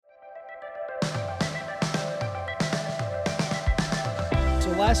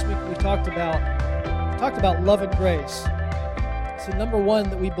Last week we talked about love and grace. So number one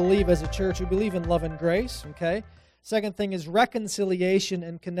that we believe as a church, we believe in love and grace, okay? Second thing is reconciliation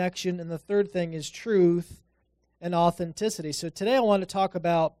and connection, and the third thing is truth and authenticity. So today I want to talk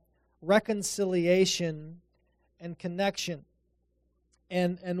about reconciliation and connection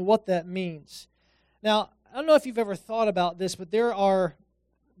and what that means. Now, I don't know if you've ever thought about this, but there are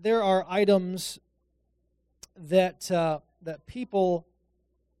items that people,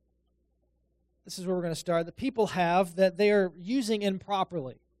 this is where we're going to start, that people have that they are using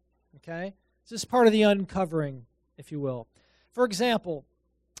improperly, okay? This is part of the uncovering, if you will. For example,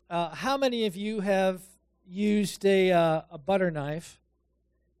 how many of you have used a butter knife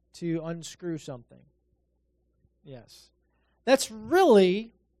to unscrew something? Yes. That's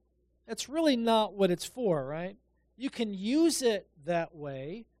really not what it's for, right? You can use it that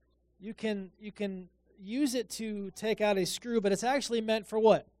way. You can use it to take out a screw, but it's actually meant for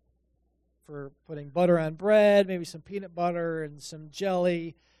what? For putting butter on bread, maybe some peanut butter and some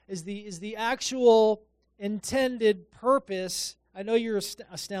jelly. Is the actual intended purpose? I know you're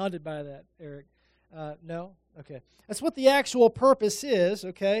astounded by that, Eric. No? Okay. That's what the actual purpose is,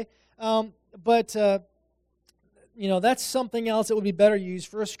 okay? But that's something else that would be better used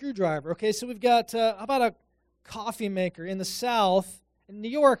for a screwdriver. Okay, so we've got, how about a coffee maker? In the South, in New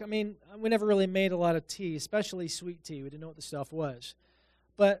York, we never really made a lot of tea, especially sweet tea. We didn't know what the stuff was.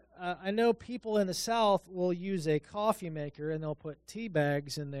 But I know people in the South will use a coffee maker, and they'll put tea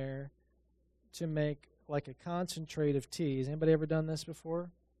bags in there to make like a concentrate of tea. Has anybody ever done this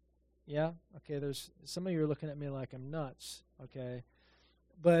before? Yeah? Okay, there's some of you are looking at me like I'm nuts, okay?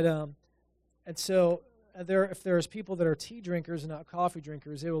 But, and so if there's people that are tea drinkers and not coffee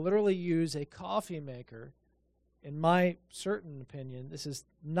drinkers, they will literally use a coffee maker. In my certain opinion, this is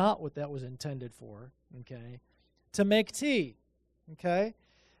not what that was intended for, okay, to make tea, okay?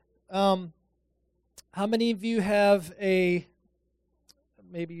 How many of you have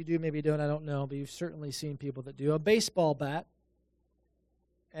maybe you do, maybe you don't, I don't know, but you've certainly seen people that do, a baseball bat,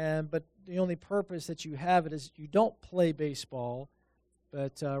 but the only purpose that you have it is you don't play baseball,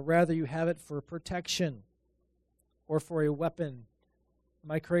 but rather you have it for protection or for a weapon.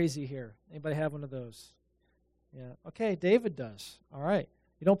 Am I crazy here? Anybody have one of those? Yeah. Okay, David does. All right.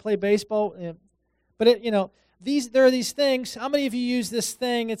 You don't play baseball, but there are these things. How many of you use this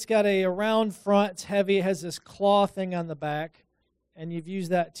thing? It's got a round front. It's heavy. It has this claw thing on the back, and you've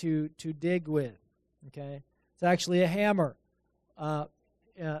used that to dig with. Okay. It's actually a hammer.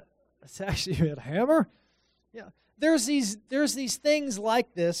 It's actually a hammer. Yeah. There's these things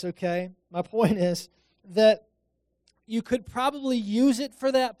like this. Okay. My point is that you could probably use it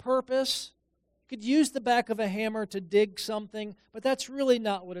for that purpose. Could use the back of a hammer to dig something, but that's really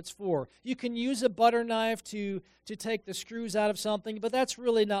not what it's for. You can use a butter knife to take the screws out of something, but that's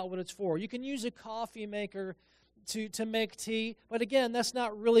really not what it's for. You can use a coffee maker to make tea, but again, that's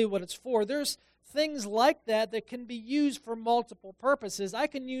not really what it's for. There's things like that can be used for multiple purposes. I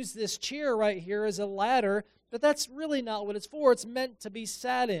can use this chair right here as a ladder, but that's really not what it's for. It's meant to be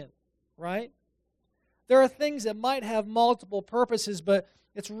sat in, right? There are things that might have multiple purposes, but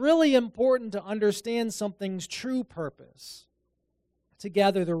it's really important to understand something's true purpose, to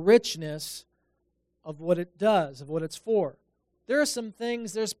gather the richness of what it does, of what it's for. There are some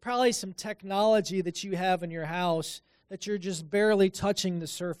things, there's probably some technology that you have in your house that you're just barely touching the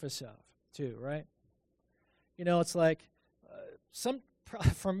surface of, too, right? It's like,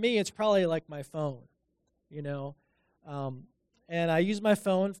 for me, it's probably like my phone, and I use my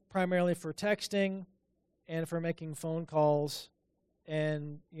phone primarily for texting and for making phone calls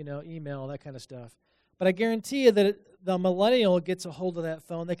and, email, that kind of stuff. But I guarantee you that the millennial gets a hold of that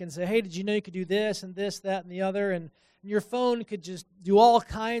phone. They can say, hey, did you know you could do this and this, that, and the other? And your phone could just do all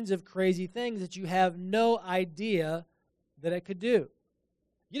kinds of crazy things that you have no idea that it could do.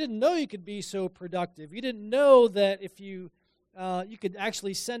 You didn't know you could be so productive. You didn't know that if you could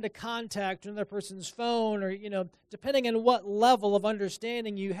actually send a contact to another person's phone or, depending on what level of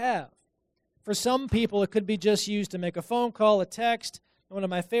understanding you have. For some people, it could be just used to make a phone call, a text. One of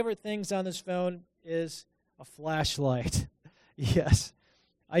my favorite things on this phone is a flashlight. Yes,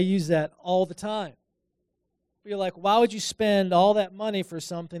 I use that all the time. You're like, why would you spend all that money for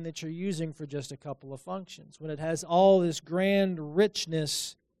something that you're using for just a couple of functions when it has all this grand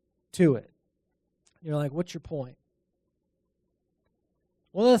richness to it? You're like, what's your point?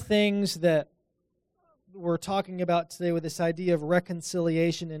 One of the things that we're talking about today with this idea of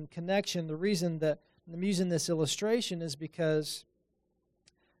reconciliation and connection, the reason that I'm using this illustration is because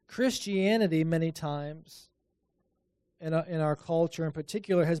Christianity many times, in our culture in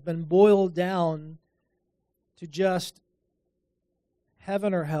particular, has been boiled down to just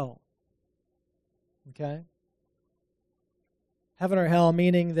heaven or hell. Okay? Heaven or hell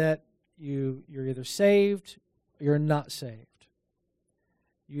meaning that you're either saved or you're not saved.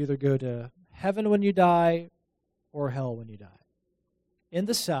 You either go to heaven when you die or hell when you die. In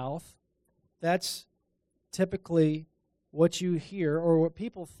the South, that's typically what you hear or what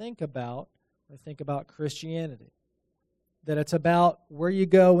people think about when they think about Christianity. That it's about where you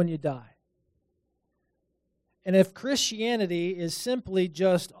go when you die. And if Christianity is simply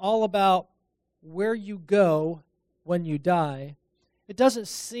just all about where you go when you die, it doesn't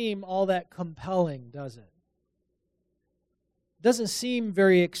seem all that compelling, does it? It doesn't seem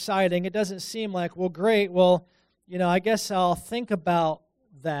very exciting. It doesn't seem like, well, great, well, I guess I'll think about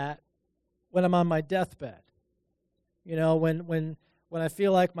that when I'm on my deathbed. When I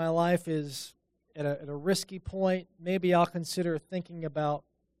feel like my life is at a risky point, maybe I'll consider thinking about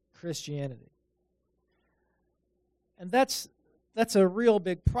Christianity. And that's a real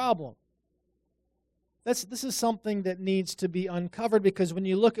big problem. This is something that needs to be uncovered, because when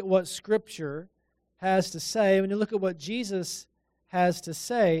you look at what Scripture has to say, when you look at what Jesus has to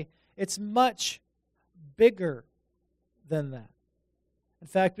say, it's much bigger than that. In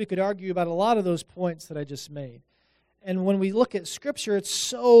fact, we could argue about a lot of those points that I just made. And when we look at Scripture, it's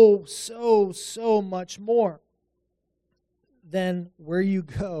so much more than where you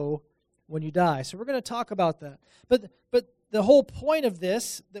go when you die. So we're going to talk about that. But the whole point of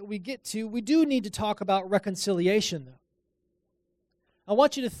this that we get to, we do need to talk about reconciliation, though. I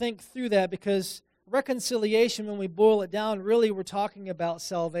want you to think through that, because reconciliation, when we boil it down, really we're talking about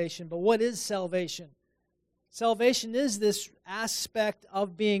salvation. But what is salvation? Salvation is this aspect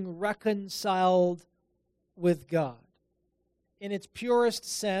of being reconciled with God. In its purest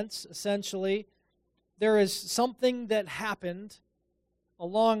sense, essentially, there is something that happened a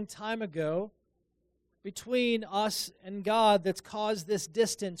long time ago between us and God that's caused this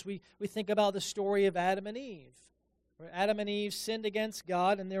distance. We think about the story of Adam and Eve, where Adam and Eve sinned against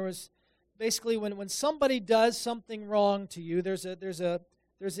God, and there was basically when somebody does something wrong to you, there's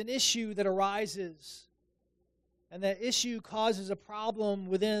an issue that arises, and that issue causes a problem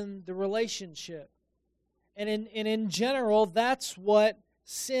within the relationship. And in general, that's what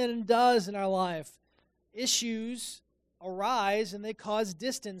sin does in our life. Issues arise and they cause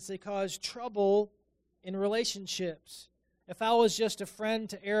distance, they cause trouble in relationships. If I was just a friend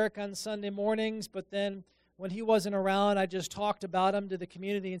to Eric on Sunday mornings, but then when he wasn't around, I just talked about him to the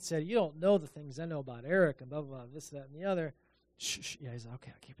community and said, you don't know the things I know about Eric and blah, blah, blah, this, that, and the other. Shh. Yeah, he's like,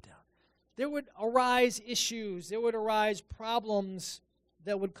 okay, I'll keep it down. There would arise issues, there would arise problems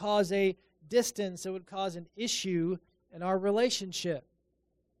that would cause a distance, that would cause an issue in our relationship.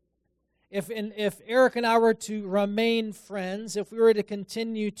 If Eric and I were to remain friends, if we were to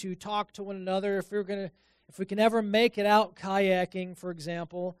continue to talk to one another, if we can ever make it out kayaking, for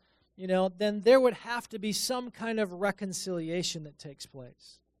example, then there would have to be some kind of reconciliation that takes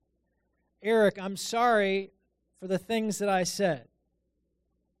place. Eric, I'm sorry for the things that I said.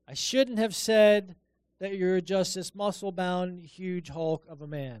 I shouldn't have said that you're just this muscle-bound, huge hulk of a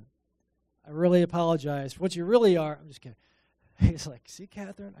man. I really apologize for what you really are. I'm just kidding. He's like, see,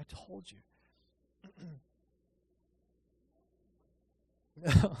 Catherine, I told you.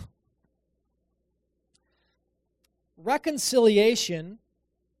 No. Reconciliation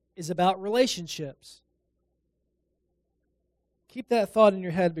is about relationships. Keep that thought in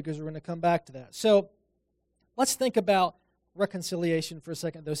your head, because we're going to come back to that. So let's think about reconciliation for a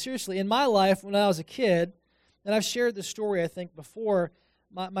second, though. Seriously, in my life when I was a kid, and I've shared this story, I think, before,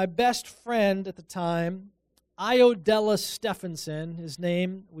 my best friend at the time, Io Della Stephenson, his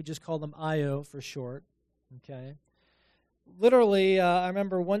name, we just called him Io for short, okay? Literally, I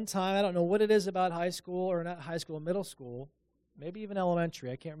remember one time, I don't know what it is about high school, or not high school, middle school, maybe even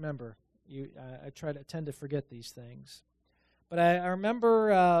elementary, I can't remember. I tend to forget these things. But I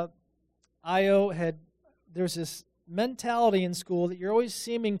remember there's this mentality in school that you're always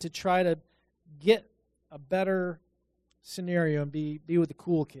seeming to try to get a better scenario and be with the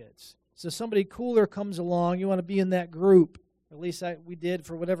cool kids. So somebody cooler comes along, you want to be in that group. At least we did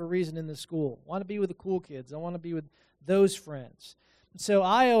for whatever reason in the school. I want to be with the cool kids. I want to be with those friends. And so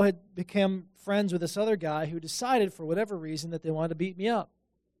Io had become friends with this other guy who decided for whatever reason that they wanted to beat me up.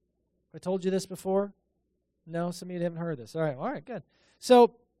 I told you this before? No? Some of you haven't heard this. All right, good.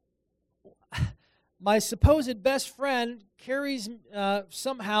 So my supposed best friend carries,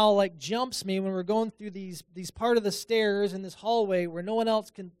 somehow jumps me when we're going through these part of the stairs in this hallway where no one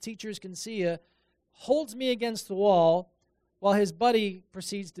else teachers can see you, holds me against the wall while his buddy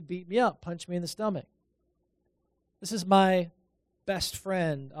proceeds to beat me up, punch me in the stomach. This is my best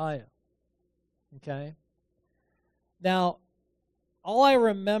friend, Aya. Okay? Now, all I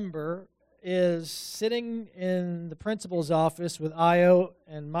remember is sitting in the principal's office with Io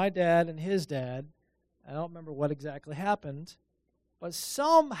and my dad and his dad. I don't remember what exactly happened, but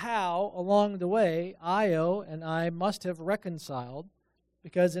somehow along the way, Io and I must have reconciled,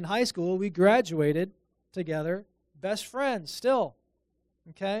 because in high school we graduated together, best friends still,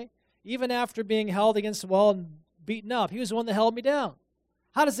 okay? Even after being held against the wall and beaten up, he was the one that held me down.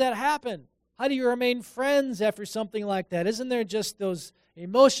 How does that happen? How do you remain friends after something like that? Isn't there just those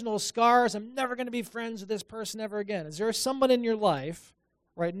emotional scars? I'm never going to be friends with this person ever again. Is there someone in your life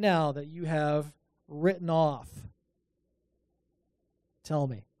right now that you have written off? Tell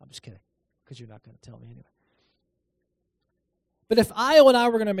me. I'm just kidding, because you're not going to tell me anyway. But if Io and I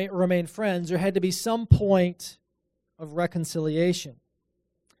were going to remain friends, there had to be some point of reconciliation.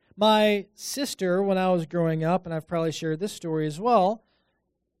 My sister, when I was growing up, and I've probably shared this story as well,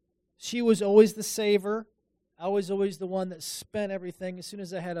 she was always the saver. I was always the one that spent everything. As soon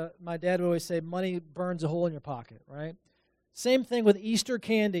as I had my dad would always say, money burns a hole in your pocket, right? Same thing with Easter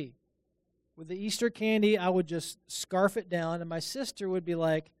candy. With the Easter candy, I would just scarf it down, and my sister would be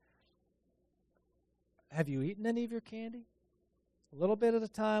like, have you eaten any of your candy? A little bit at a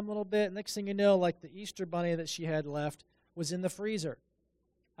time, a little bit. Next thing you know, like the Easter bunny that she had left was in the freezer.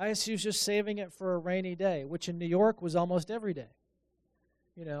 She was just saving it for a rainy day, which in New York was almost every day,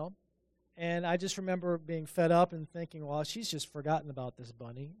 you know. And I just remember being fed up and thinking, well, she's just forgotten about this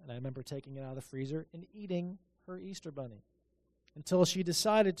bunny. And I remember taking it out of the freezer and eating her Easter bunny until she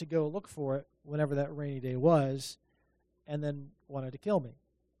decided to go look for it whenever that rainy day was, and then wanted to kill me.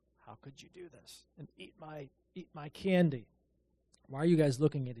 How could you do this and eat my candy? Why are you guys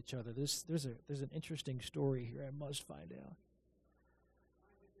looking at each other? There's an interesting story here I must find out.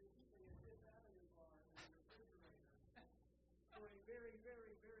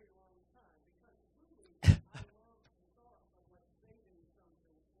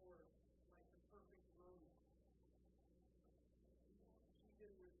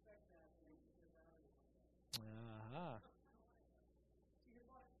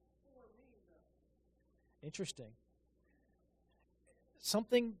 Interesting.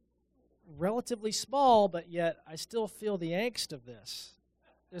 Something relatively small, but yet I still feel the angst of this.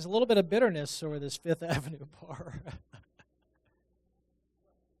 There's a little bit of bitterness over this Fifth Avenue bar.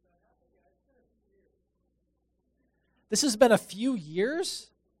 This has been a few years?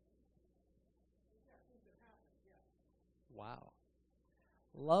 Wow.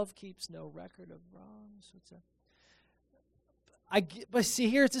 Love keeps no record of wrongs. But see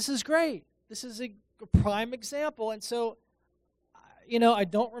here, this is great. This is a prime example. And so, I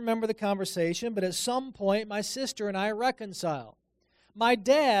don't remember the conversation, but at some point, my sister and I reconciled. My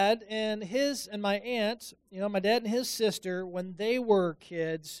dad and my aunt, my dad and his sister, when they were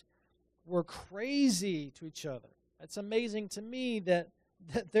kids, were crazy to each other. It's amazing to me that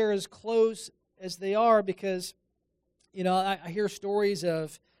they're as close as they are, because, I hear stories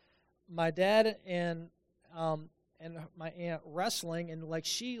of my dad and my aunt wrestling, and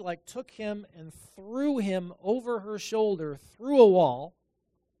she took him and threw him over her shoulder through a wall.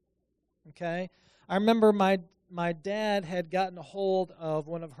 Okay, I remember my dad had gotten a hold of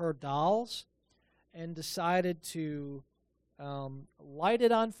one of her dolls and decided to light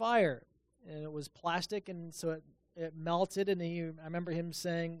it on fire, and it was plastic, and so it melted, and I remember him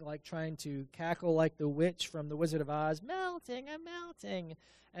saying, trying to cackle like the witch from The Wizard of Oz, melting, I'm melting,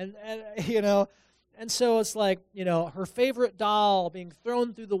 and And so it's her favorite doll being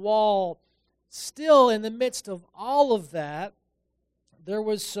thrown through the wall. Still, in the midst of all of that, there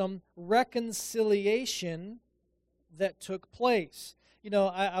was some reconciliation that took place.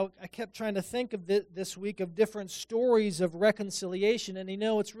 I kept trying to think of this week of different stories of reconciliation,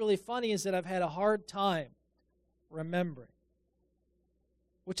 and what's really funny is that I've had a hard time remembering,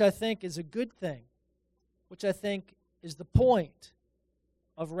 which I think is a good thing, which I think is the point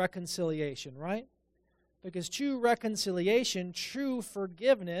of reconciliation, right? Because true reconciliation, true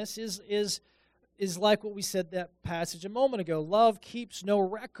forgiveness is like what we said that passage a moment ago. Love keeps no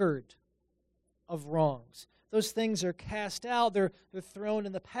record of wrongs. Those things are cast out. They're thrown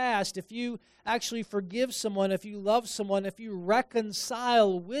in the past. If you actually forgive someone, if you love someone, if you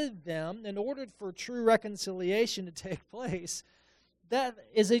reconcile with them, in order for true reconciliation to take place, that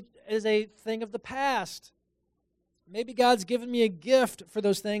is a thing of the past. Maybe God's given me a gift for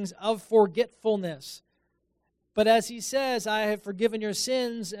those things of forgetfulness. But as he says, I have forgiven your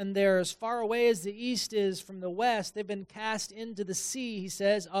sins, and they're as far away as the east is from the west. They've been cast into the sea, he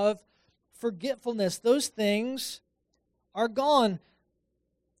says, of forgetfulness. Those things are gone.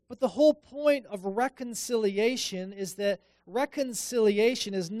 But the whole point of reconciliation is that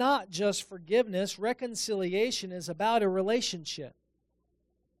reconciliation is not just forgiveness. Reconciliation is about a relationship.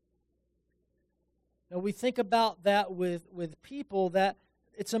 Now, we think about that with people, that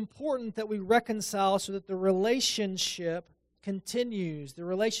it's important that we reconcile so that the relationship continues, the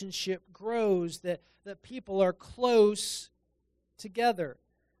relationship grows, that people are close together.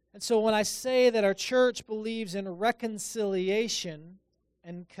 And so when I say that our church believes in reconciliation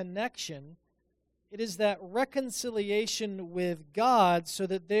and connection, it is that reconciliation with God so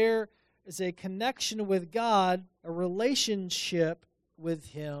that there is a connection with God, a relationship with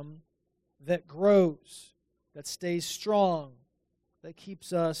Him that grows, that stays strong, that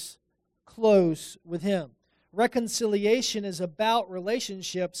keeps us close with Him. Reconciliation is about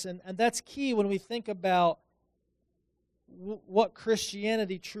relationships, and that's key when we think about what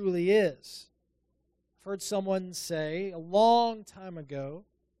Christianity truly is. I've heard someone say a long time ago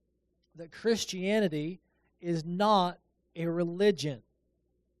that Christianity is not a religion.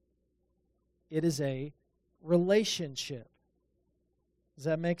 It is a relationship. Does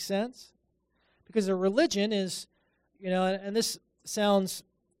that make sense? Because a religion is, and this sounds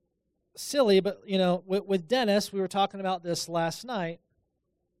silly, but, with Dennis, we were talking about this last night.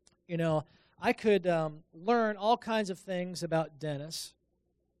 I could learn all kinds of things about Dennis,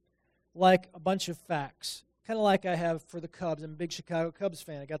 like a bunch of facts, kind of like I have for the Cubs. I'm a big Chicago Cubs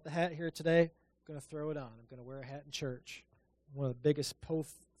fan. I got the hat here today. I'm going to throw it on. I'm going to wear a hat in church. One of the biggest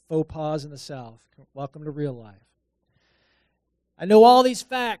faux pas in the South. Welcome to real life. I know all these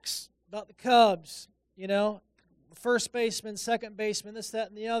facts about the Cubs, first baseman, second baseman, this, that,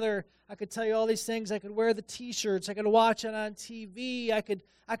 and the other. I could tell you all these things. I could wear the T-shirts. I could watch it on TV. I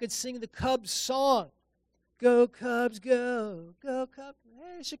could sing the Cubs song. Go Cubs, go. Go Cubs.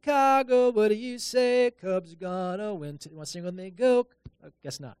 Hey, Chicago, what do you say? Cubs are gonna win. You want to sing with me? Go. I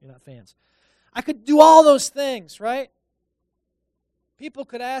guess not. You're not fans. I could do all those things, right? People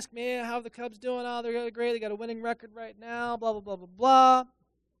could ask me, how are the Cubs doing? Oh, they're really great. They got a winning record right now, blah, blah, blah, blah, blah.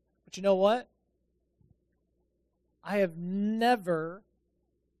 But you know what? I have never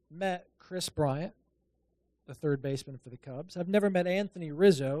met Chris Bryant, the third baseman for the Cubs. I've never met Anthony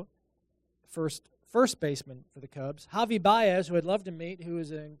Rizzo, first baseman for the Cubs. Javi Baez, who I'd love to meet, who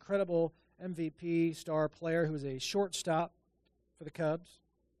is an incredible MVP star player, who is a shortstop for the Cubs.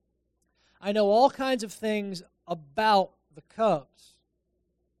 I know all kinds of things about the Cubs.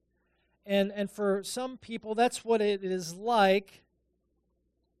 And for some people, that's what it is like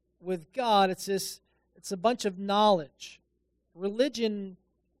with God. It's a bunch of knowledge. Religion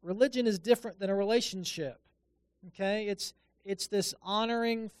is different than a relationship. Okay? It's this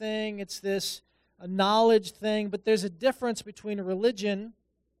honoring thing, it's this knowledge thing, but there's a difference between a religion,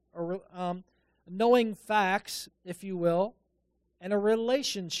 or knowing facts, if you will, and a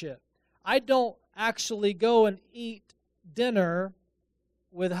relationship. I don't actually go and eat dinner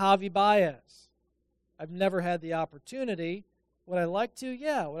with Javi Baez. I've never had the opportunity. Would I like to?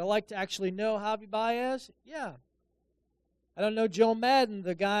 Yeah. Would I like to actually know Javi Baez? Yeah. I don't know Joe Madden,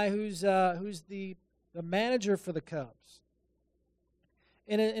 the guy who's the manager for the Cubs.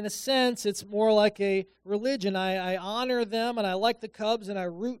 In a sense, it's more like a religion. I honor them, and I like the Cubs, and I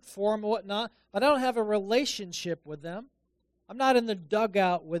root for them and whatnot, but I don't have a relationship with them. I'm not in the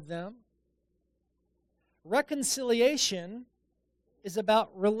dugout with them. Reconciliation is about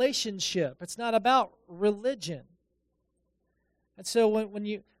relationship. It's not about religion. And so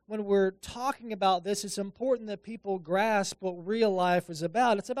when we're talking about this, it's important that people grasp what real life is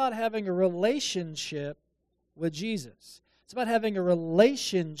about. It's about having a relationship with Jesus. It's about having a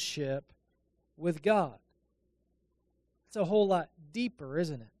relationship with God. It's a whole lot deeper,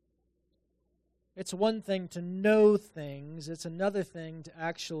 isn't it? It's one thing to know things. It's another thing to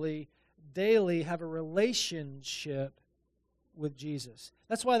actually daily have a relationship with Jesus.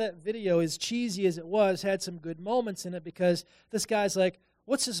 That's why that video, as cheesy as it was, had some good moments in it, because this guy's like,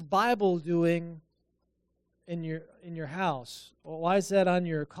 what's this Bible doing in your house? Well, why is that on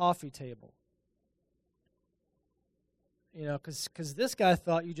your coffee table? Because this guy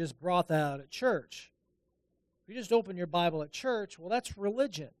thought you just brought that out at church. If you just open your Bible at church, well, that's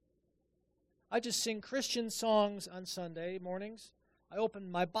religion. I just sing Christian songs on Sunday mornings. I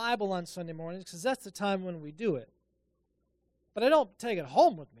open my Bible on Sunday mornings because that's the time when we do it. But I don't take it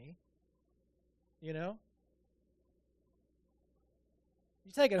home with me, You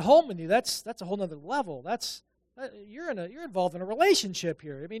take it home with you, that's a whole other level. You're involved in a relationship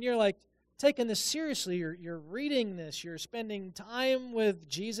here. I mean, you're like taking this seriously. You're reading this. You're spending time with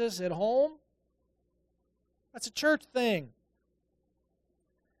Jesus at home. That's a church thing.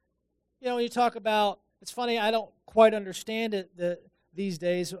 When you talk about, it's funny, I don't quite understand it these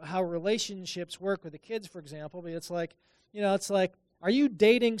days, how relationships work with the kids, for example, but it's like, are you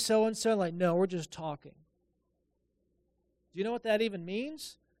dating so-and-so? Like, no, we're just talking. Do you know what that even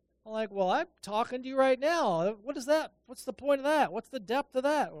means? I'm like, well, I'm talking to you right now. What is that? What's the point of that? What's the depth of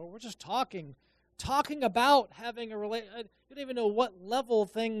that? Well, we're just talking about having a relationship. You don't even know what level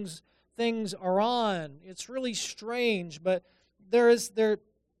things are on. It's really strange, but a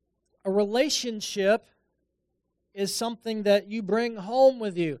relationship is something that you bring home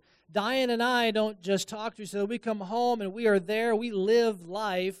with you. Diane and I don't just talk to each other. We come home and we are there. We live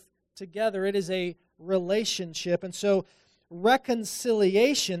life together. It is a relationship. And so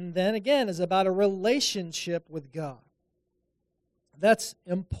reconciliation, then again, is about a relationship with God. That's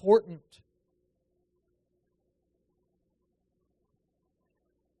important.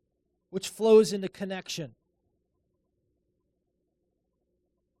 Which flows into connection.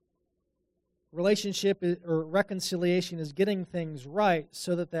 Relationship or reconciliation is getting things right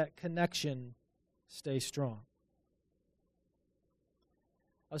so that connection stays strong.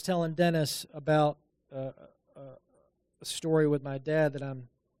 I was telling Dennis about a story with my dad that I'm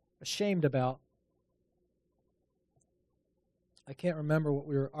ashamed about. I can't remember what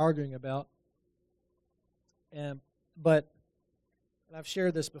we were arguing about, but I've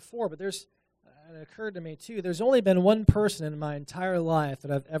shared this before, but it occurred to me too, there's only been one person in my entire life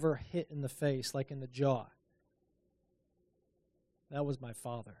that I've ever hit in the face, like in the jaw. That was my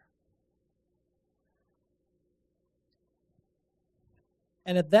father.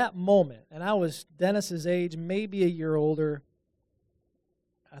 And at that moment, and I was Dennis's age, maybe a year older.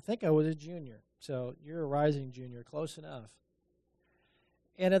 I think I was a junior. So you're a rising junior, close enough.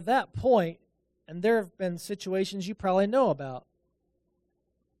 And at that point, and there have been situations you probably know about,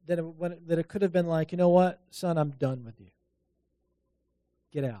 that it could have been like, you know what, son, I'm done with you.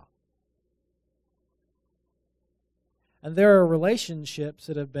 Get out. And there are relationships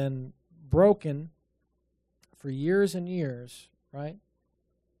that have been broken for years and years, right,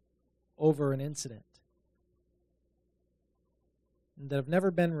 over an incident, and that have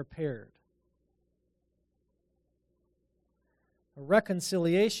never been repaired. A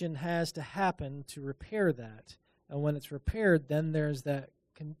reconciliation has to happen to repair that. And when it's repaired, then there's that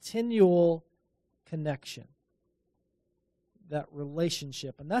continual connection, that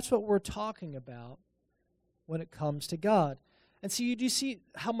relationship. And that's what we're talking about when it comes to God. And so you do see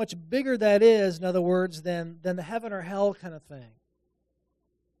how much bigger that is, in other words, than the heaven or hell kind of thing.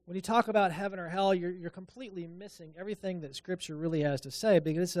 When you talk about heaven or hell, you're completely missing everything that Scripture really has to say,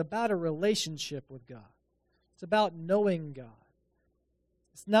 because it's about a relationship with God. It's about knowing God.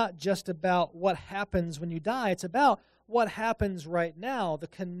 It's not just about what happens when you die. It's about what happens right now. The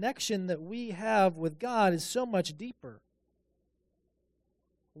connection that we have with God is so much deeper.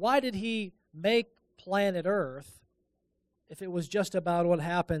 Why did He make planet Earth if it was just about what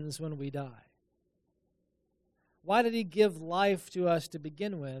happens when we die? Why did He give life to us to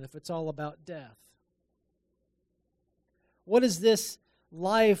begin with if it's all about death? What is this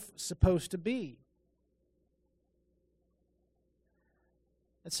life supposed to be?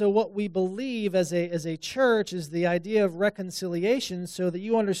 And so what we believe as a church is the idea of reconciliation, so that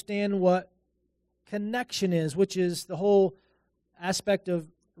you understand what connection is, which is the whole aspect of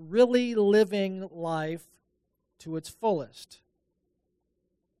really living life to its fullest.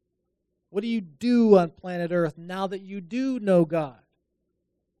 What do you do on planet Earth now that you do know God?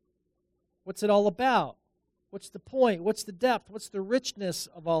 What's it all about? What's the point? What's the depth? What's the richness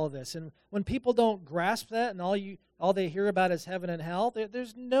of all of this? And when people don't grasp that, and all they hear about is heaven and hell,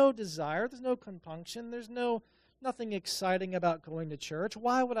 there's no desire, there's no compunction, there's nothing exciting about going to church.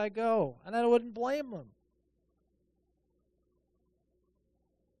 Why would I go? And I wouldn't blame them.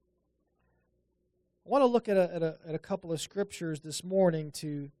 I want to look at a couple of scriptures this morning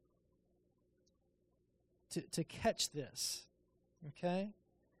to catch this. Okay?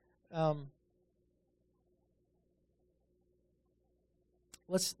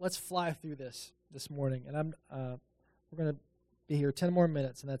 Let's fly through this morning, and we're going to be here 10 more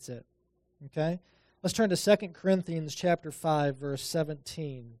minutes, and that's it. Okay? Let's turn to 2 Corinthians chapter 5, verse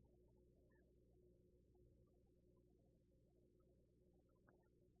 17.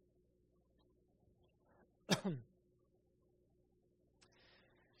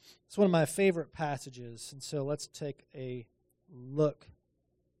 It's one of my favorite passages, and so let's take a look.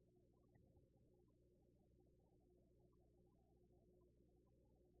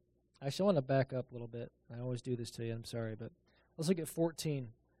 Actually, I want to back up a little bit. I always do this to you. I'm sorry, but let's look at 14.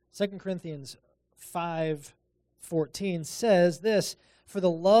 2 Corinthians 5:14 says this: "For the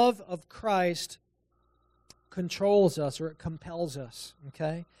love of Christ controls us," or it compels us,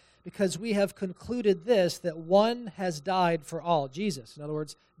 okay? "Because we have concluded this, that one has died for all." Jesus, in other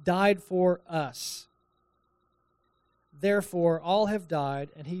words, died for us. "Therefore, all have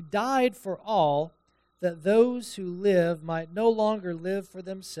died, and He died for all, that those who live might no longer live for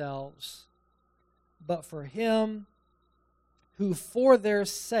themselves, but for him who for their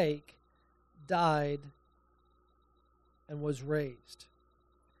sake died and was raised.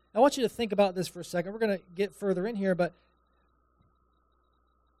 I want you to think about this for a second. We're going to get further in here, but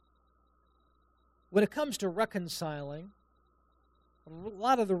when it comes to reconciling, a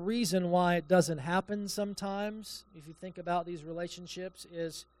lot of the reason why it doesn't happen sometimes, if you think about these relationships,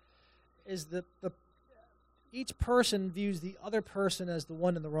 is that each person views the other person as the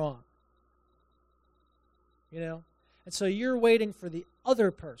one in the wrong. You know? And so you're waiting for the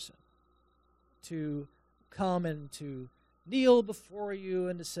other person to come and to kneel before you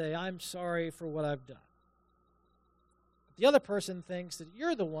and to say, I'm sorry for what I've done. But the other person thinks that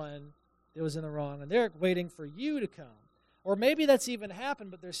you're the one that was in the wrong, and they're waiting for you to come. Or maybe that's even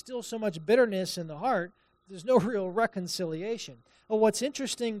happened, but there's still so much bitterness in the heart, there's no real reconciliation. Well, what's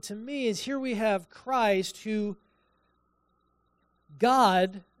interesting to me is here we have Christ, who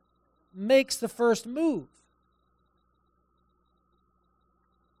God makes the first move.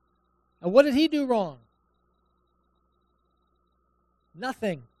 And what did he do wrong?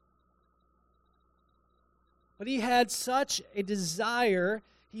 Nothing. But he had such a desire.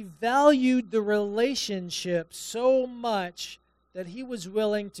 He valued the relationship so much that he was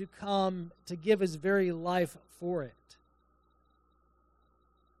willing to come to give his very life for it.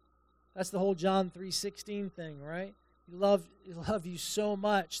 That's the whole John 3:16 thing, right? He loved you so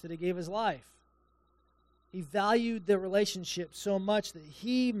much that he gave his life. He valued the relationship so much that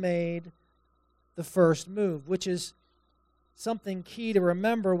he made the first move, which is something key to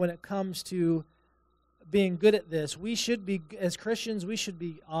remember when it comes to being good at this. We should be, as Christians, we should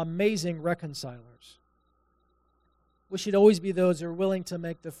be amazing reconcilers. We should always be those who are willing to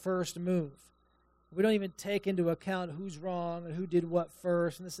make the first move. We don't even take into account who's wrong and who did what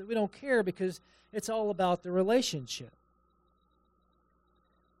first. And this, we don't care because it's all about the relationship.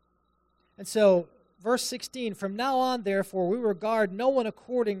 And so, verse 16, from now on, therefore, we regard no one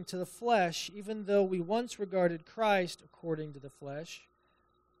according to the flesh, even though we once regarded Christ according to the flesh.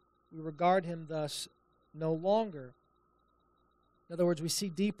 We regard him thus no longer. In other words, we see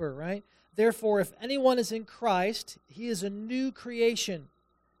deeper, right? Therefore, if anyone is in Christ, he is a new creation.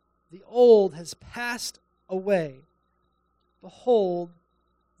 The old has passed away. Behold,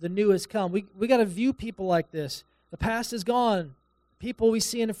 the new has come. We got to view people like this. The past is gone. People we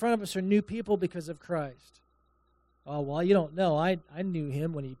see in front of us are new people because of Christ. Oh, well, you don't know. I knew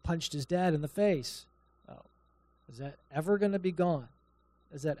him when he punched his dad in the face. Oh, is that ever going to be gone?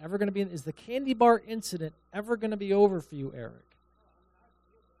 Is that ever going to be? Is the candy bar incident ever going to be over for you, Eric?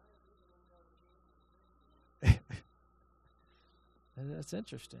 That's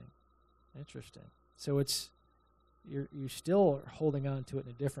interesting. Interesting. So it's you still are holding on to it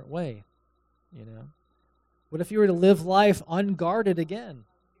in a different way, you know. What if you were to live life unguarded again?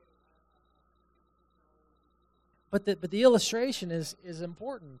 But the illustration is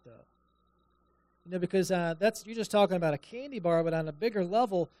important, though. You know, because that's you're just talking about a candy bar, but on a bigger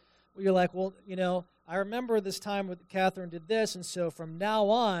level, where you're like, well, you know, I remember this time with Catherine did this, and so from now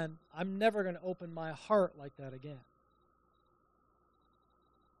on, I'm never going to open my heart like that again.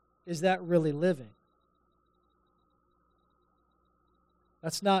 Is that really living?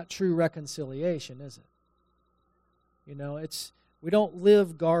 That's not true reconciliation, is it? You know, we don't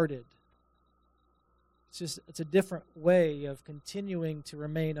live guarded. It's a different way of continuing to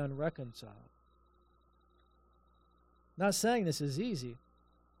remain unreconciled. Not saying this is easy.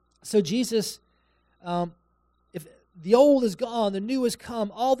 So Jesus, if the old is gone, the new has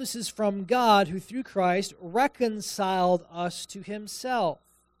come, all this is from God, who through Christ reconciled us to himself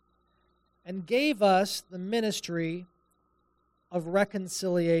and gave us the ministry of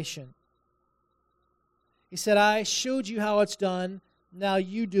reconciliation. He said, I showed you how it's done, now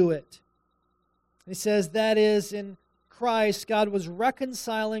you do it. He says, that is, in Christ, God was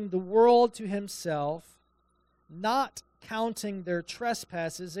reconciling the world to himself, not counting their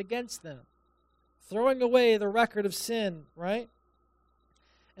trespasses against them, throwing away the record of sin, right?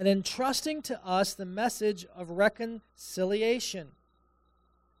 And entrusting to us the message of reconciliation.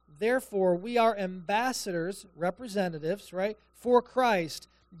 Therefore, we are ambassadors, representatives, right, for Christ,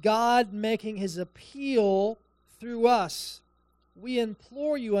 God making his appeal through us. We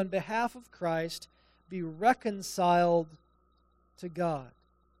implore you on behalf of Christ, be reconciled to God.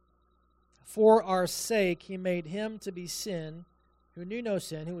 For our sake, he made him to be sin, who knew no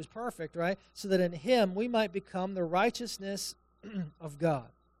sin, who was perfect, right? So that in him we might become the righteousness of God.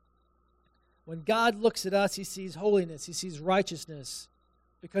 When God looks at us, he sees holiness, he sees righteousness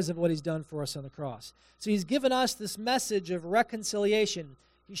because of what he's done for us on the cross. So he's given us this message of reconciliation.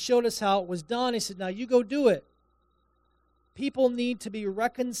 He showed us how it was done. He said, now you go do it. People need to be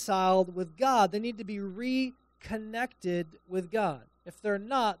reconciled with God. They need to be reconnected with God. If they're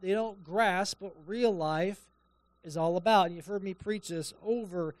not, they don't grasp what real life is all about. And you've heard me preach this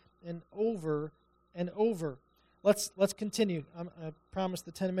over and over and over. Let's continue. I promised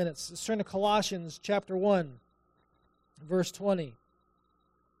the 10 minutes. Let's turn to Colossians chapter 1, verse 20.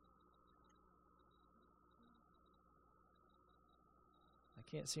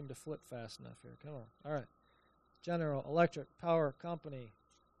 I can't seem to flip fast enough here. Come on. All right. General Electric Power Company.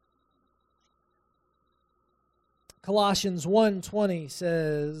 Colossians 1:20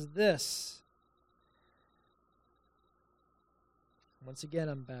 says this. Once again,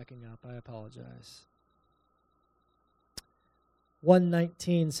 I'm backing up. I apologize.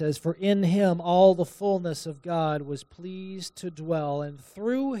 1:19 says, for in him all the fullness of God was pleased to dwell, and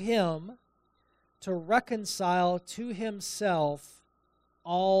through him to reconcile to himself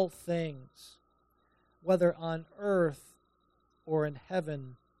all things, whether on earth or in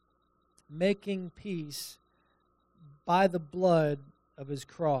heaven, making peace by the blood of his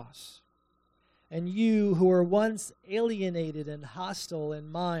cross. And you who were once alienated and hostile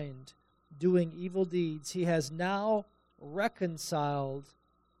in mind, doing evil deeds, he has now reconciled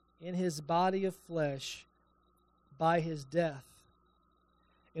in his body of flesh by his death,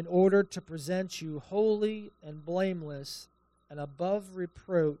 in order to present you holy and blameless and above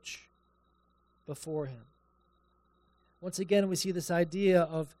reproach before him. Once again, we see this idea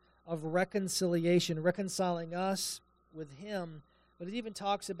of reconciliation, reconciling us with him, but it even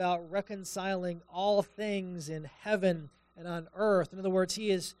talks about reconciling all things in heaven and on earth. In other words, he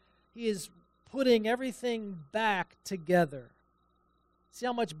is putting everything back together. See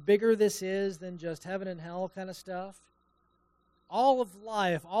how much bigger this is than just heaven and hell kind of stuff? All of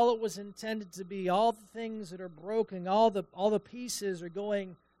life, all it was intended to be, all the things that are broken, all the pieces are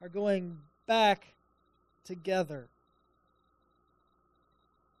going back together.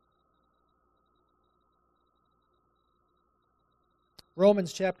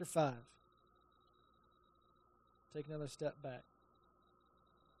 Romans chapter 5. Take another step back.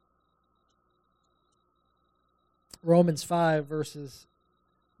 Romans 5 verse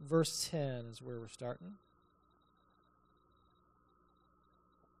 10 is where we're starting.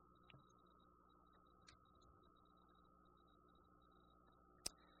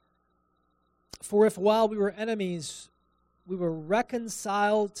 For if while we were enemies, we were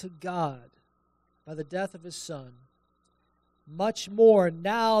reconciled to God by the death of his Son, much more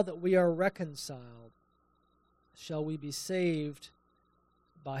now that we are reconciled, shall we be saved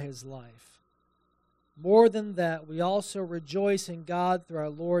by his life. More than that, we also rejoice in God through our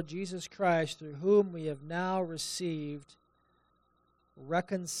Lord Jesus Christ, through whom we have now received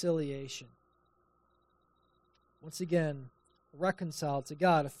reconciliation. Once again, reconciled to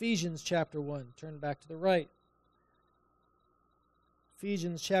God. Ephesians chapter 1. Turn back to the right.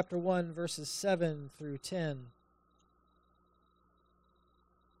 Ephesians chapter 1, verses 7 through 10.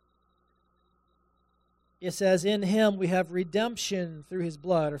 It says, in him we have redemption through his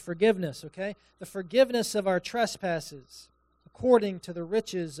blood, or forgiveness, okay? The forgiveness of our trespasses, according to the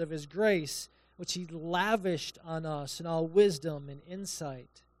riches of his grace, which he lavished on us in all wisdom and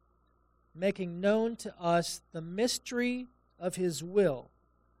insight, making known to us the mystery of his will,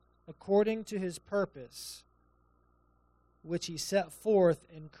 according to his purpose, which he set forth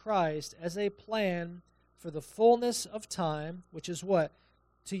in Christ as a plan for the fullness of time, which is what?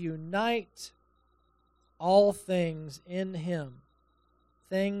 To unite all things in him,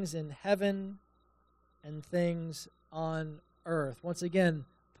 things in heaven and things on earth. Once again,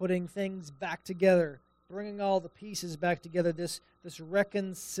 putting things back together, bringing all the pieces back together, this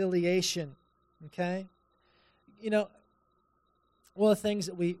reconciliation, okay? You know, one of the things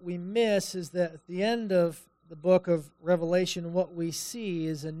that we miss is that at the end of the book of Revelation, what we see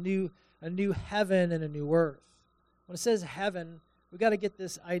is a new heaven and a new earth. When it says heaven, we've got to get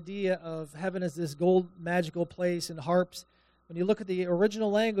this idea of heaven as this gold magical place and harps. When you look at the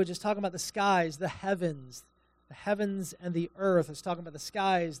original language, it's talking about the skies, the heavens and the earth. It's talking about the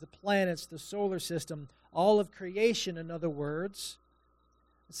skies, the planets, the solar system, all of creation, in other words.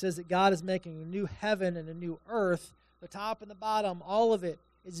 It says that God is making a new heaven and a new earth. The top and the bottom, all of it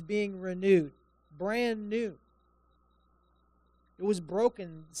is being renewed, brand new. It was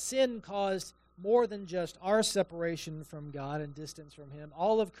broken. Sin caused more than just our separation from God and distance from him.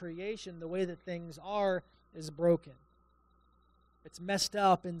 All of creation, the way that things are, is broken. It's messed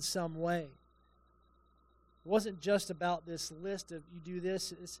up in some way. It wasn't just about this list of you do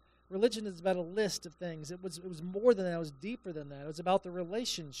this. Religion is about a list of things. It was more than that. It was deeper than that. It was about the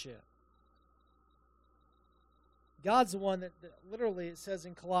relationship. God's the one that literally, it says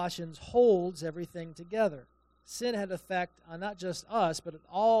in Colossians, holds everything together. Sin had effect on not just us, but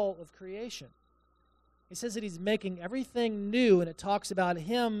all of creation. He says that he's making everything new, and it talks about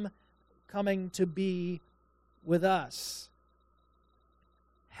him coming to be with us.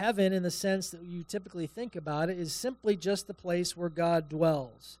 Heaven, in the sense that you typically think about it, is simply just the place where God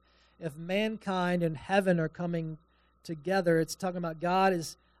dwells. If mankind and heaven are coming together, it's talking about God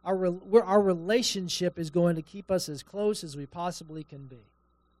is our relationship is going to keep us as close as we possibly can be.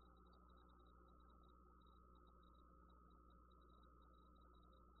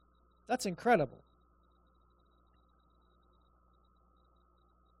 That's incredible.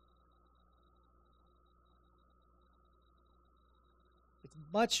 It's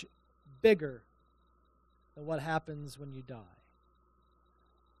much bigger than what happens when you die.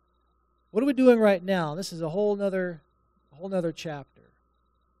 What are we doing right now? This is a whole nother chapter.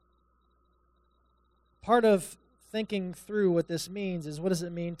 Part of thinking through what this means is, what does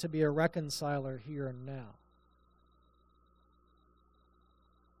it mean to be a reconciler here and now?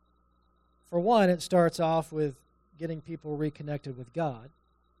 For one, it starts off with getting people reconnected with God,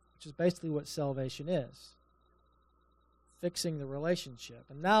 which is basically what salvation is. Fixing the relationship.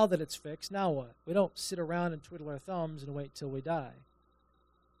 And now that it's fixed, now what? We don't sit around and twiddle our thumbs and wait till we die.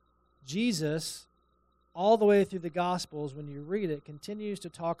 Jesus, all the way through the Gospels, when you read it, continues to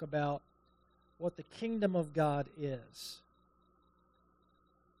talk about what the kingdom of God is.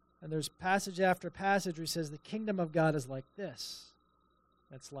 And there's passage after passage where he says the kingdom of God is like this.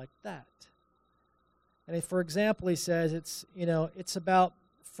 It's like that. And for example, he says it's about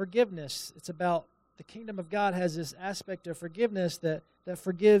forgiveness. It's about the kingdom of God has this aspect of forgiveness that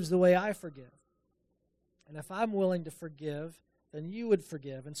forgives the way I forgive. And if I'm willing to forgive, then you would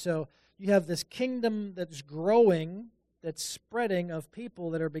forgive. And so you have this kingdom that's growing, that's spreading, of people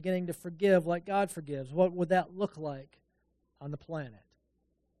that are beginning to forgive like God forgives. What would that look like on the planet?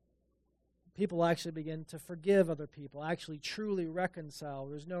 People actually begin to forgive other people, actually truly reconcile.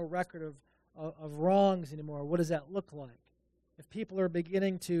 There's no record of wrongs anymore. What does that look like? If people are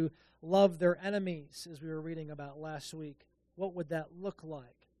beginning to love their enemies, as we were reading about last week, what would that look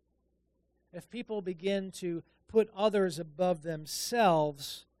like? If people begin to put others above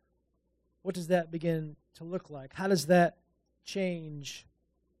themselves, what does that begin to look like? How does that change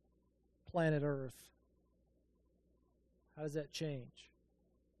planet Earth? How does that change?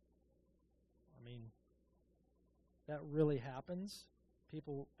 I mean, that really happens?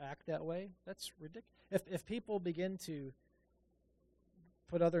 People act that way? That's ridiculous. If people begin to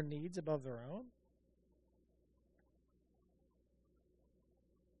put other needs above their own,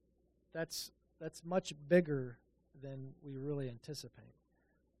 that's much bigger than we really anticipate.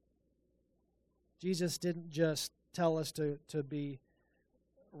 Jesus didn't just tell us to be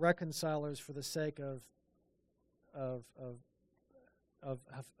reconcilers for the sake of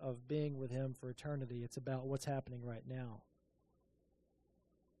being with him for eternity. It's about what's happening right now.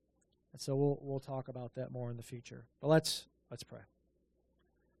 And so we'll talk about that more in the future. But let's pray.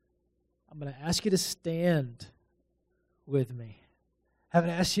 I'm going to ask you to stand with me. I haven't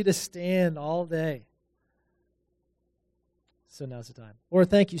asked you to stand all day. So now's the time. Lord,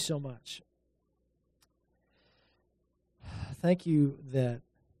 thank you so much. Thank you that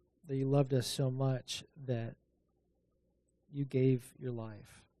you loved us so much that you gave your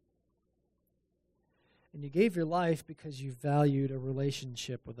life. And you gave your life because you valued a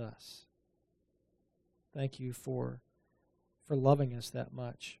relationship with us. Thank you for loving us that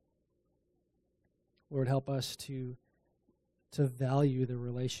much. Lord, help us to value the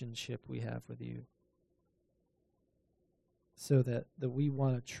relationship we have with you, so that we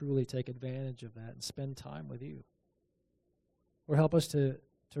want to truly take advantage of that and spend time with you. Lord, help us to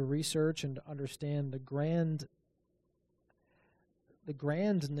research and to understand the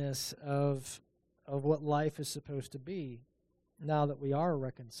grandness of what life is supposed to be now that we are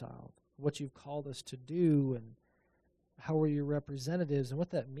reconciled, what you've called us to do, and how we're your representatives, and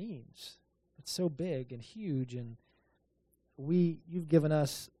what that means. It's so big and huge, and you've given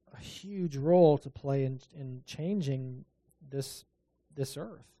us a huge role to play in changing this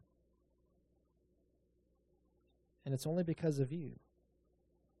earth. And it's only because of you.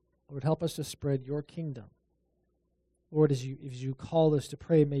 Lord, help us to spread your kingdom. Lord, as you call us to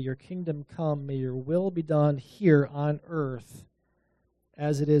pray, may your kingdom come, may your will be done here on earth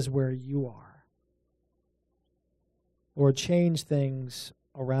as it is where you are. Lord, change things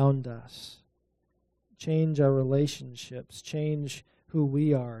around us. Change our relationships. Change who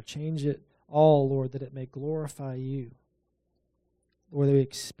we are. Change it all, Lord, that it may glorify you. Lord, that we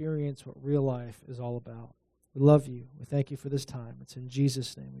experience what real life is all about. We love you. We thank you for this time. It's in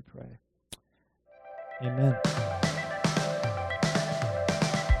Jesus' name we pray. Amen.